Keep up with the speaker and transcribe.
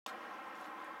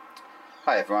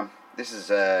Hi everyone, this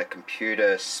is a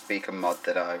computer speaker mod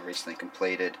that I recently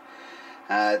completed.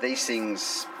 These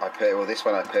things this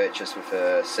one I purchased with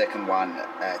a second one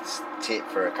at TIT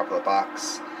for a couple of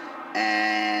bucks,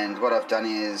 and what I've done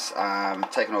is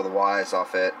taken all the wires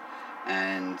off it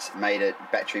and made it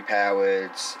battery powered,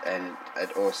 and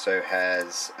it also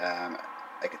has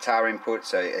a guitar input,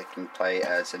 so it can play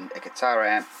as a guitar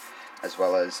amp as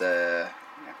well as a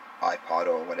iPod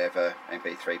or whatever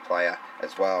MP3 player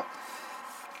as well.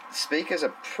 The speakers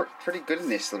are pretty good in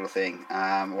this little thing.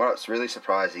 What's really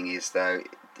surprising is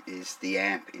the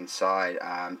amp inside.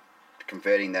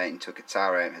 Converting that into a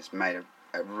guitar amp has made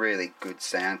a really good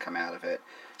sound come out of it.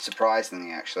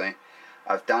 Surprisingly, actually.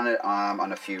 I've done it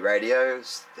on a few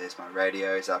radios. There's my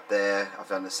radios up there. I've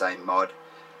done the same mod,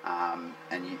 and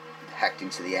you hacked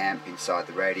into the amp inside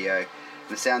the radio. And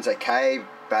the sound's okay,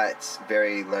 but it's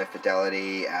very low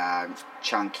fidelity,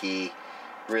 chunky,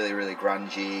 really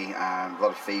grungy, a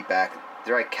lot of feedback.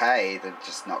 They're okay, they're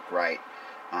just not great.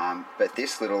 But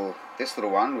this little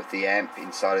one with the amp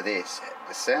inside of this,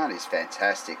 the sound is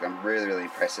fantastic. I'm really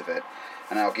impressed with it,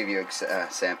 and I'll give you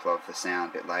a sample of the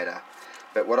sound a bit later.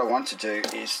 But what I want to do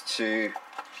is to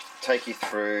take you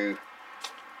through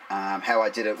how I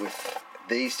did it with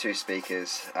these two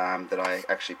speakers that I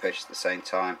actually purchased at the same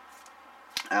time.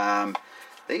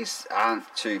 These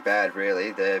aren't too bad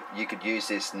really. You could use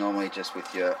this normally just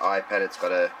with your iPad. It's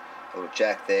got a little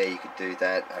jack there, you could do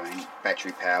that. I mean,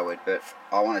 battery powered, but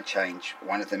I want to change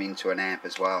one of them into an amp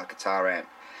as well, a guitar amp,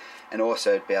 and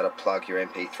also be able to plug your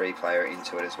MP3 player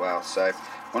into it as well. So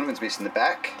one of them's missing the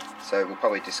back, so we'll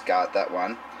probably discard that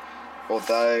one.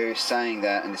 Although saying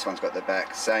that, and this one's got the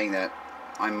back, saying that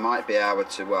I might be able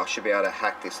to, well, I should be able to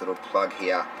hack this little plug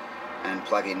here and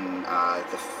plug in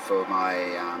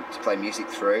to play music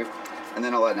through, and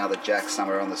then I'll add another jack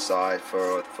somewhere on the side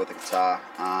for the guitar,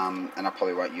 and I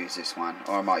probably won't use this one,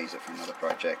 or I might use it for another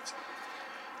project.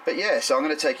 But yeah, so I'm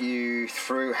going to take you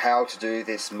through how to do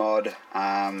this mod,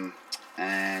 and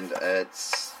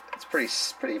it's pretty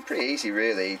easy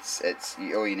really. It's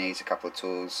all you need is a couple of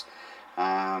tools,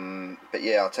 but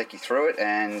yeah, I'll take you through it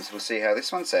and we'll see how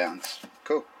this one sounds.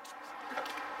 Cool.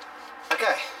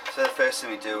 Okay. So the first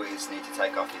thing we do is need to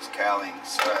take off this cowling,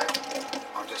 so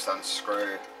I'll just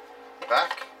unscrew the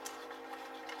back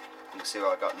and you'll see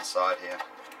what I've got inside here.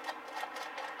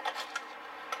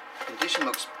 The condition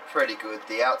looks pretty good.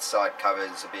 The outside cover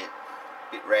is a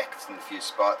bit wrecked in a few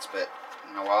spots, but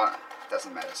you know what, it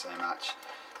doesn't matter so much.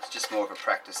 It's just more of a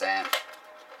practice amp,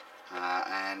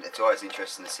 and it's always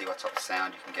interesting to see what type of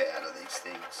sound you can get out of these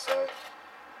things. So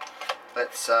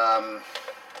let's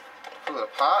pull it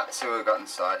apart, see what we've got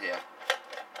inside here.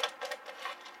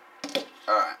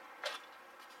 Alright.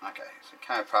 Okay, so it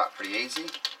came apart pretty easy.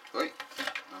 Ooh,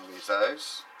 I'll lose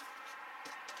those.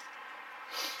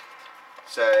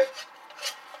 So,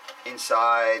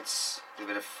 inside's a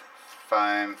little bit of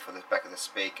foam for the back of the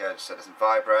speaker so it doesn't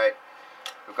vibrate.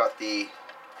 We've got the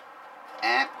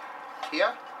amp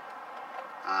here.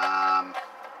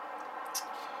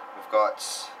 We've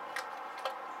got,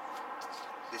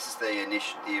 this is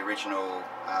the original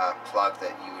plug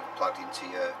that you would plug into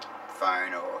your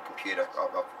phone or computer,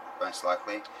 most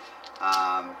likely.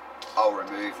 I'll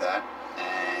remove that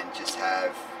and just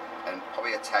and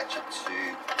probably attach it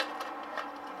to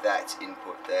that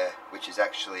input there, which is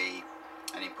actually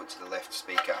an input to the left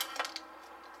speaker.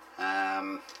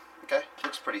 Okay,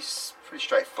 looks pretty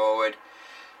straightforward.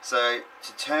 So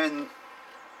to turn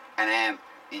an amp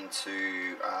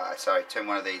into, turn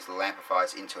one of these little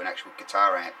amplifiers into an actual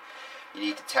guitar amp, you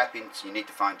need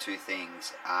to find two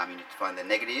things. You need to find the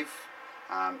negative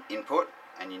input,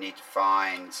 and you need to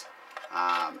find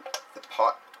the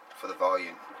pot for the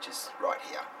volume, which is right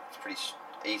here. It's pretty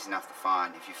easy enough to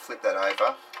find. If you flip that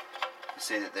over, you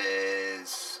see that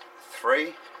there's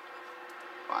three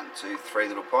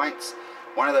little points.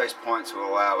 One of those points will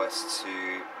allow us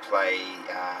to play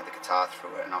the guitar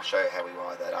through it, and I'll show you how we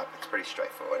wire that up. It's pretty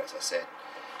straightforward, as I said.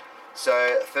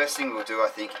 So the first thing we'll do, I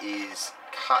think, is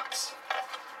cut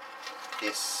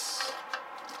this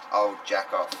old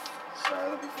jack off. So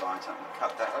let me find something to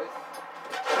cut that with.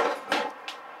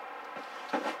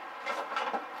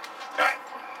 Alright.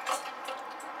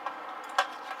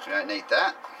 We don't need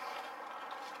that.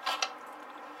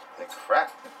 The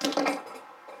crap.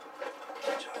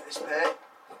 Try this pair.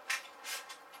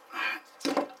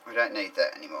 We don't need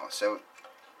that anymore. So,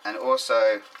 and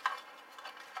also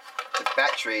the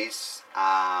batteries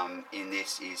in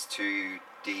this is C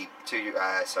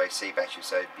batteries,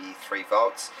 so it'd be 3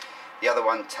 volts. The other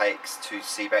one takes 2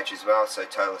 C batteries as well, so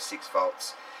total of 6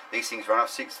 volts. These things run off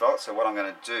 6 volts, so what I'm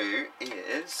going to do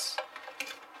is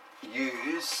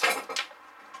use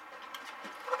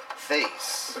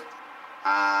these,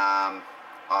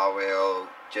 I will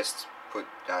just put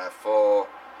 4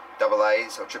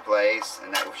 AA's or AA's,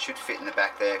 and that should fit in the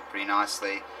back there pretty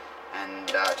nicely, and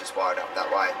just wire it up that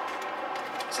way.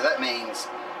 So that means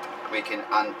we can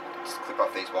clip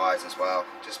off these wires as well.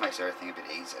 Just makes everything a bit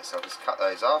easier. So I'll just cut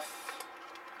those off.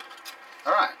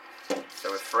 Alright,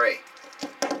 so we're free.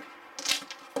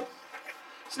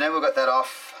 So now we've got that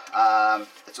off.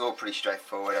 It's all pretty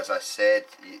straightforward, as I said.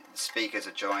 The speakers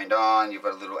are joined on. You've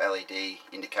got a little LED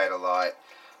indicator light.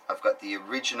 I've got the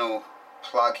original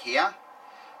plug here.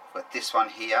 I've got this one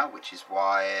here, which is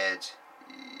wired.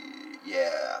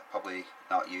 Yeah, probably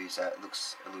not use that. It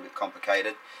looks a little bit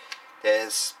complicated.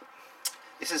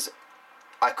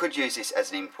 I could use this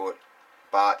as an input,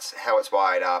 but how it's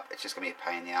wired up, it's just going to be a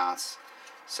pain in the ass.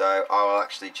 So I'll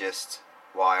actually just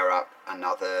wire up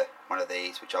another one of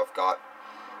these, which I've got.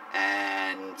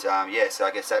 And yeah, so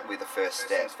I guess that will be the first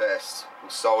step. First,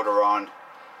 we'll solder on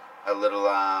a little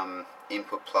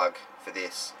input plug for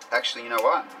this. Actually, you know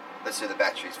what? Let's do the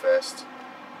batteries first.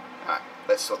 Alright,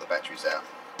 let's sort the batteries out.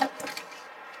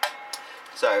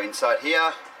 So inside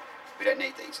here, we don't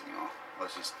need these anymore.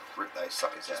 Let's just rip those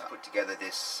suckers out. Just put together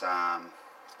this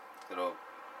little,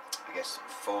 I guess,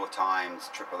 4 times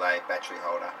AAA battery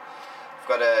holder. I've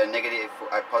got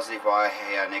a positive wire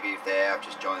here, negative there. I've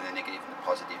just joined the negative and the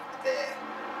positive there.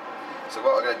 So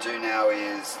what we're going to do now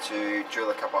is to drill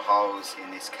a couple of holes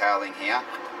in this cowling here,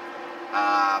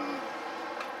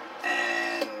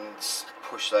 and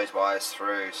push those wires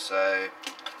through. So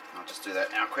I'll just do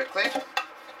that now quickly.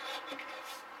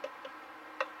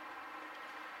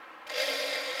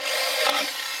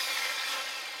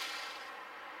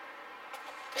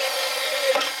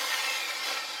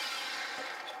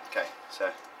 Okay, so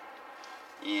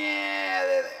yeah,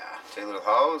 there they are. 2 little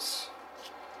holes.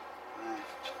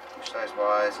 Push those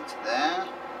wires into there.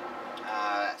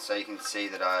 So you can see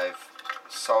that I've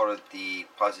soldered the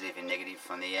positive and negative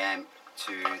from the amp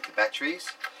to the batteries.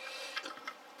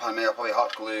 Pardon me, I'll probably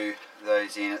hot glue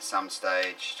those in at some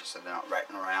stage, just so they're not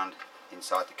rattling around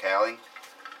inside the cowling.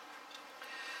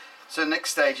 So the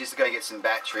next stage is to go get some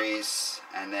batteries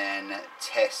and then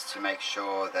test to make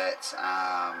sure that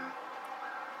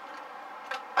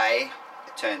it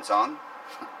turns on.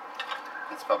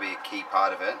 That's probably a key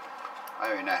part of it. I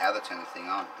don't even know how to turn the thing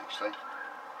on, actually.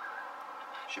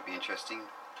 Should be interesting.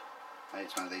 Maybe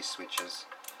it's one of these switches.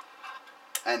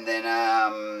 And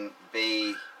then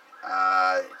B,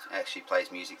 it actually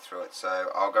plays music through it.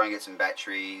 So I'll go and get some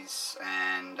batteries,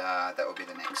 and that will be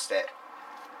the next step.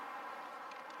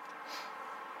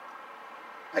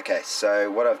 Okay,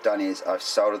 so what I've done is I've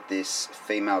soldered this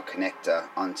female connector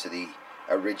onto the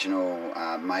original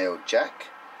male jack.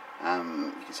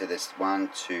 You can see there's 1,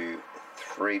 2,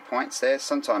 3 points there.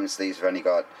 Sometimes these have only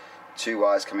got 2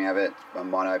 wires coming out of it,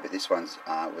 mono, but this one's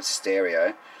was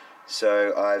stereo.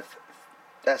 So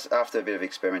that's after a bit of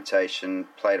experimentation,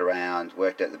 played around,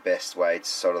 worked out the best way to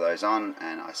solder those on,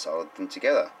 and I soldered them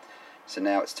together. So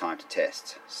now it's time to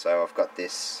test. So I've got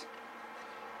this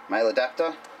male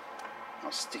adapter.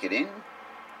 I'll stick it in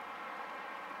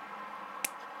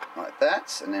like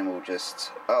that, and then we'll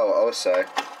just, also,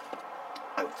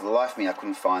 for the life of me I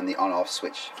couldn't find the on-off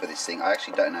switch for this thing. I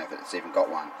actually don't know if it's even got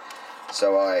one,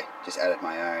 so I just added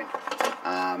my own.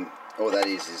 All that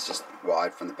is just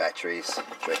wired from the batteries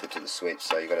directly to the switch,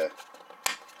 so you've got to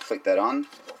flick that on.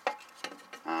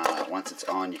 Once it's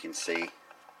on, you can see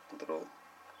the little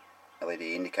LED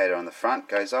indicator on the front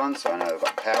goes on, so I know I've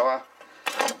got power.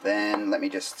 Then let me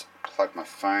just plug my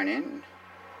phone in.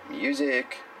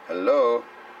 Music, hello.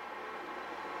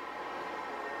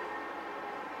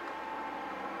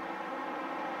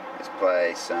 Let's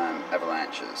play some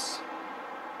Avalanches.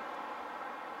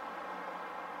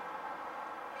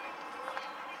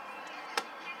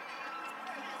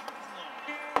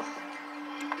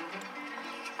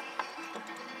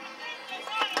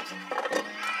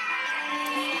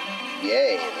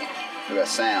 Yay, we got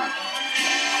sound.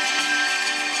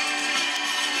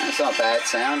 It's not a bad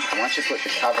sound. Once you put the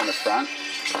cover on the front,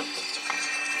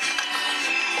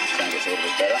 sound gets a little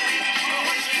bit better.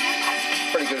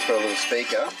 Pretty good for a little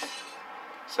speaker.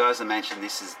 So as I mentioned,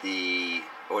 this is the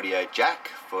audio jack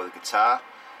for the guitar.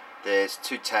 There's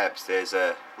 2 tabs. There's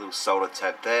a little solder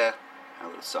tab there and a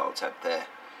little solder tab there.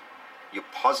 Your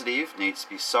positive needs to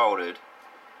be soldered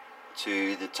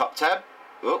to the top tab.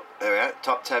 Oh, there we are.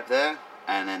 Top tab there,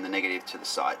 and then the negative to the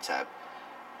side tab.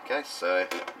 Okay, so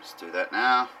let's do that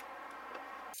now.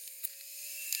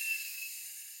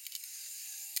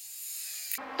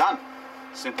 Done.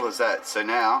 Simple as that. So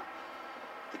now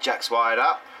the jack's wired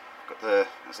up. Got the,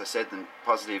 as I said, the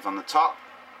positive on the top.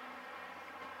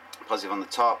 Positive on the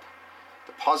top.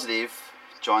 the positive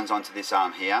joins onto this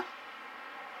arm here,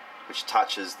 which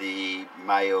touches the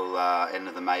male end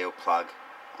of the male plug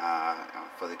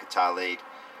for the guitar lead.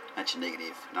 That's your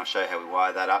negative, and I'll show you how we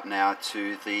wire that up now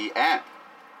to the amp.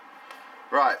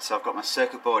 Right, so I've got my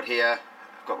circuit board here,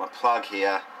 I've got my plug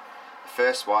here. The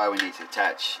first wire we need to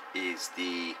attach is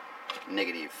the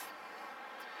negative.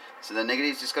 So the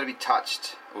negative's just got to be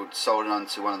touched or soldered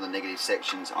onto one of the negative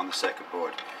sections on the circuit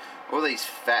board. All these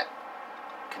fat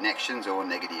connections are all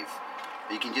negative.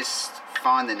 You can just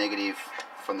find the negative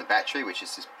from the battery, which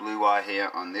is this blue wire here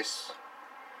on this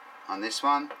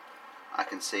one. I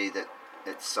can see that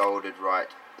it's soldered right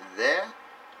there,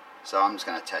 so I'm just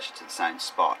going to attach it to the same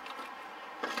spot.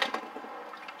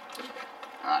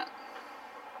 Alright,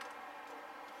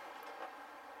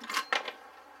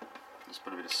 just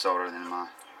put a bit of solder in my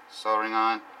soldering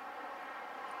iron.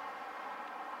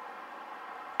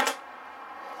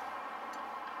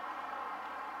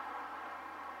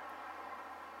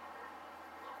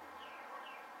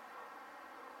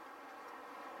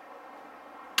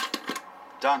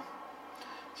 Done.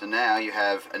 So now you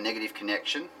have a negative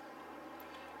connection.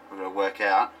 We're going to work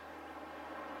out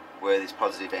where this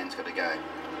positive end's got to go.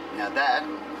 Now that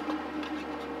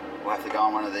will have to go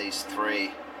on one of these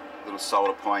 3 little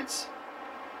solder points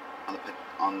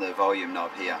on the volume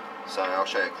knob here. So I'll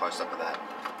show you a close up of that.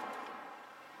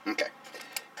 Okay,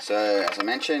 so as I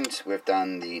mentioned, we've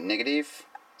done the negative,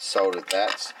 soldered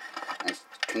that, and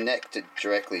connected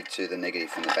directly to the negative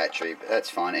from the battery, but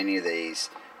that's fine. Any of these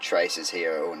traces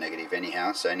here are all negative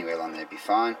anyhow, so anywhere along there be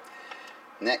fine.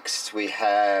 Next we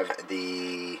have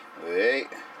the,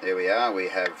 there we are, we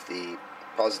have the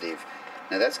positive.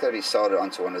 Now that's got to be soldered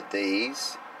onto one of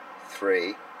these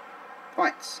 3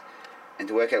 points, and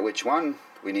to work out which one,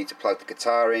 we need to plug the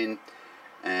guitar in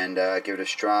and give it a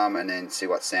strum, and then see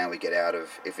what sound we get out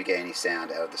of, if we get any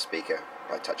sound out of the speaker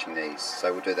by touching these.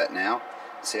 So we'll do that now,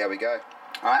 see how we go.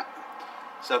 Alright,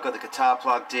 so I've got the guitar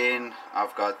plugged in,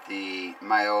 I've got the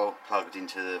male plugged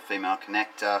into the female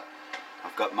connector,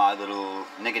 I've got my little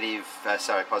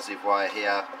positive wire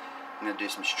here. I'm going to do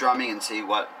some strumming and see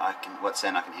what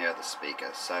sound I can hear out of the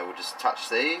speaker. So we'll just touch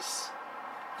these.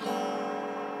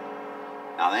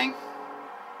 Nothing.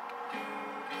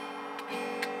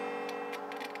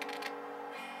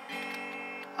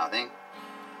 Nothing.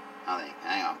 Nothing.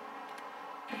 Hang on.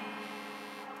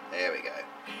 There we go.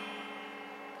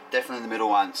 Definitely the middle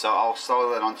one. So I'll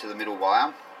solder that onto the middle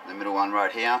wire, the middle one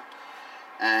right here,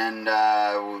 and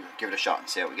we'll give it a shot and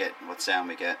see what we get, what sound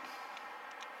we get.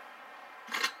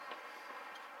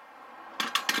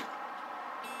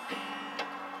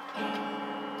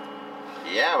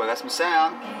 Yeah, we got some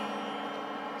sound.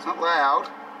 It's not loud.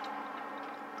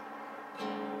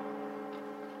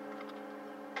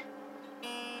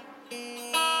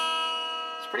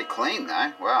 It's pretty clean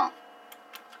though, wow.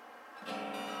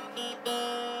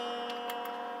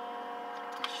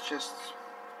 Let's just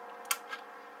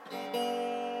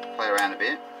play around a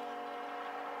bit.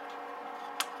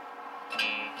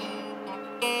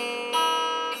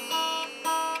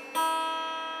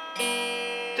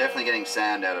 Definitely getting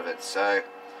sound out of it, so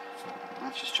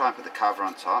let's just try and put the cover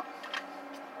on top.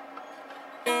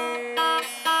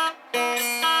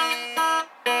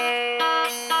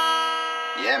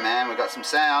 Yeah man, we got some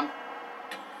sound.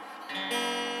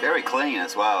 Very clean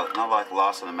as well, not like the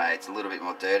last one I made, it's a little bit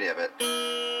more dirtier, but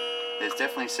there's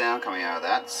definitely sound coming out of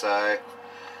that. So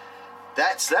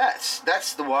that's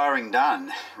the wiring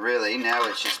done, really. Now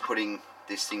it's just putting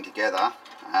this thing together.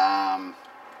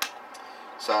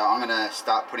 So I'm going to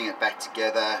start putting it back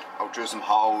together. I'll drill some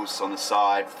holes on the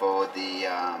side for the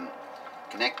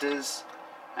connectors,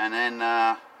 and then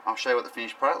I'll show you what the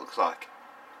finished product looks like.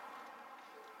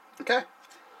 Okay,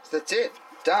 so that's it,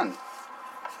 done.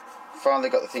 Finally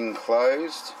got the thing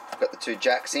closed, got the 2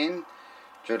 jacks in,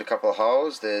 drilled a couple of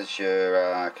holes. There's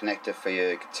your connector for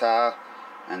your guitar,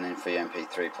 and then for your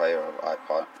MP3 player or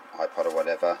iPod or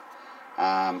whatever.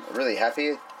 Really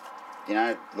happy. You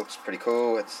know, it looks pretty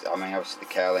cool. I mean, obviously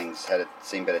the cowling's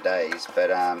seen better days, but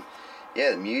yeah,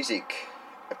 the music,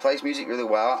 it plays music really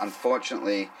well.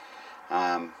 Unfortunately,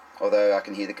 although I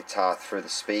can hear the guitar through the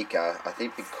speaker, I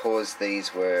think because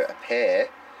these were a pair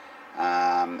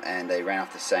and they ran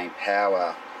off the same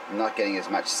power, I'm not getting as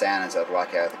much sound as I'd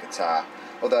like out of the guitar.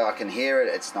 Although I can hear it,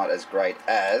 it's not as great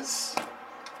as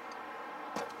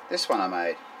this one I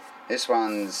made. This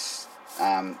one's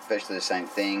virtually the same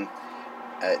thing.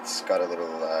 It's got a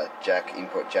little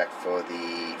input jack for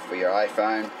your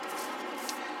iPhone,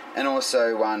 and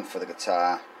also one for the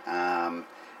guitar.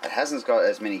 It hasn't got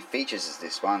as many features as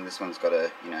this one. This one's got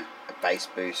a bass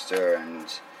booster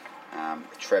and a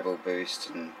treble boost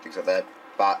and things like that.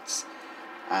 But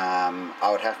I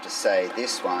would have to say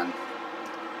this one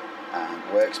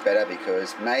works better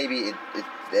because maybe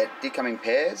it did come in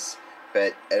pairs,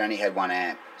 but it only had 1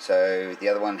 amp. So the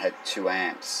other one had 2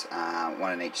 amps,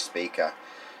 one in each speaker.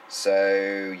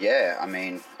 So yeah, I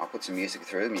mean, I'll put some music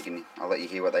through them. I'll let you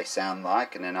hear what they sound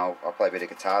like, and then I'll play a bit of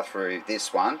guitar through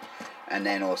this one, and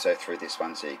then also through this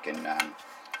one, so you can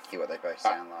hear what they both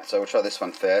sound like. So we'll try this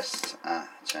one first.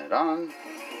 Turn it on.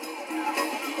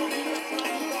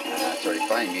 It's already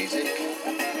playing music.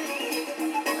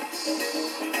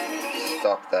 Let's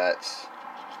stop that.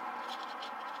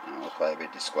 And we'll play a bit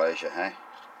of Disclosure, hey?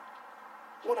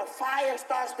 When a fire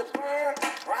starts to burn,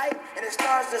 right, and it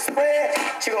starts to spread,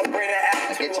 she gonna bring that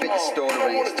attitude. It gets a bit distorted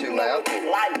when it gets too loud. You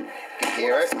can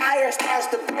hear it. Fire starts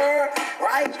to burn,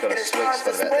 right, It's got a and it switch starts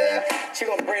to sort of out there. spread, she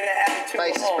gonna bring that attitude.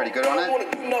 Bass is pretty good on it. Want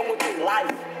to do nothing with your life.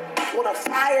 When a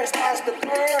fire starts to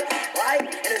burn, right,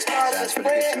 and it starts Sounds to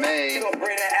pretty good spread, to me. she gonna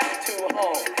bring that attitude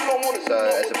home. You don't want to So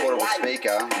as a portable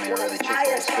speaker, I mean a really cheap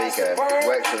portable speaker, it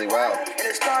works really well. And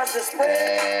it starts to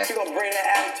spread, she gonna bring that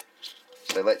attitude.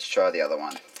 So let's try the other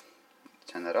one.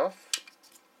 Turn that off.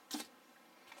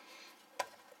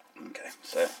 Okay,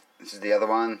 so this is the other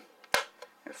one.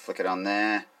 Flick it on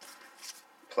there,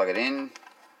 plug it in.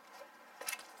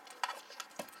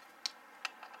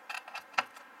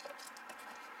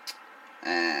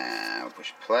 And we'll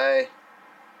push play.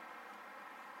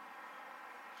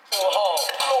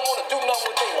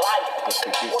 Let's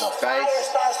give some bass.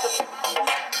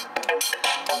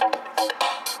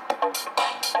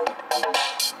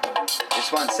 This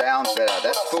one sounds better.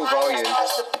 That's full volume.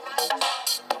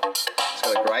 It's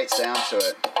got a great sound to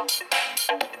it.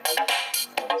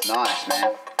 It's nice,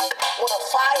 man.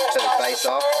 Turn the bass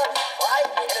off.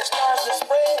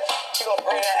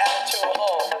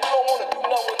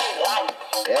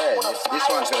 Yeah, this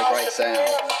one's got a great sound.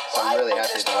 So I'm really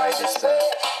happy with the way this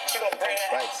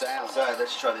great sound. So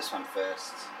let's try this one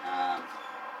first.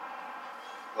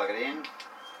 Plug it in.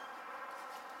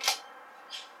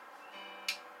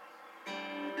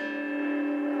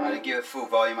 I didn't give it full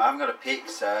volume. I haven't got a pick,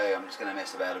 so I'm just going to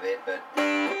mess about a bit, but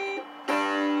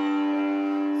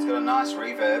it's got a nice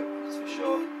reverb, that's for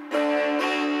sure.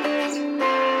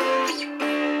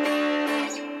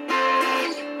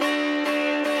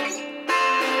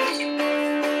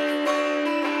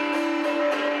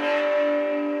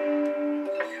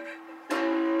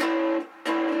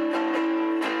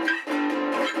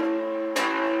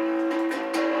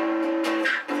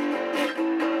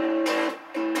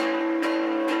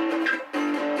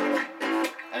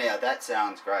 That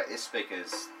sounds great. This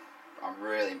speaker's, I'm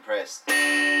really impressed.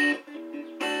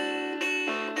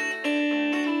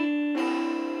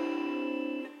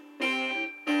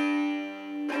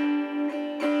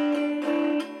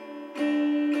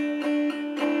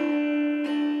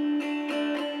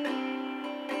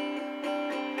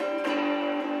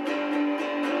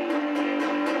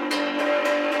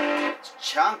 It's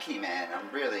chunky, man.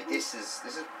 This is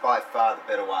by far the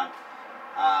better one.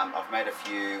 I've made a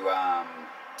few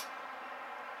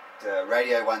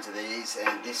radio ones of these,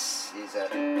 and this is a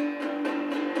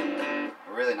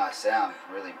really nice sound.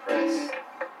 I'm really impressed.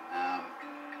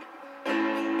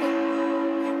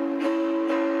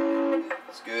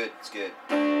 It's good.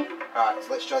 Alright,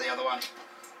 so let's try the other one.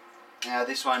 Now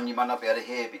this one you might not be able to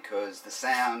hear because the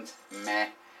sound, meh,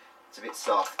 it's a bit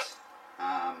soft.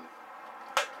 Let's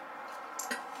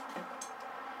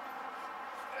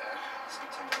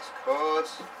continue this chord.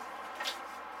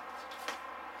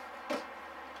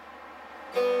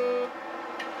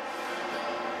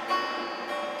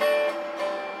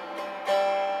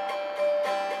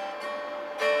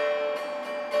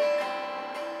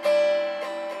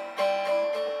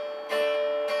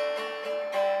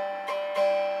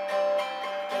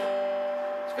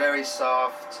 Very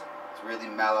soft, it's really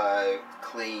mellow,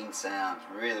 clean sound,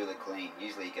 really clean.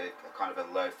 Usually you get a kind of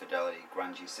a low fidelity,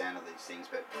 grungy sound of these things,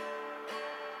 but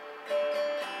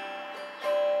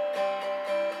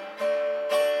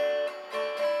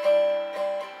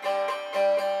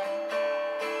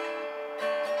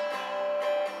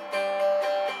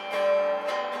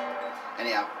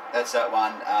anyhow, that's that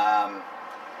one.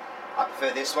 I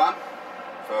prefer this one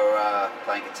for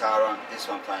playing guitar on. This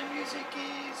one playing music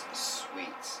is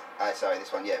sweet. Sorry,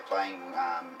 this one, yeah, playing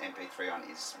MP3 on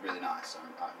is really nice.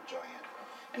 I'm enjoying it.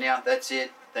 And now that's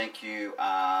it. Thank you.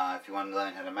 If you want to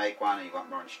learn how to make one or you want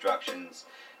more instructions,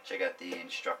 check out the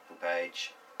instructional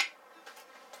page.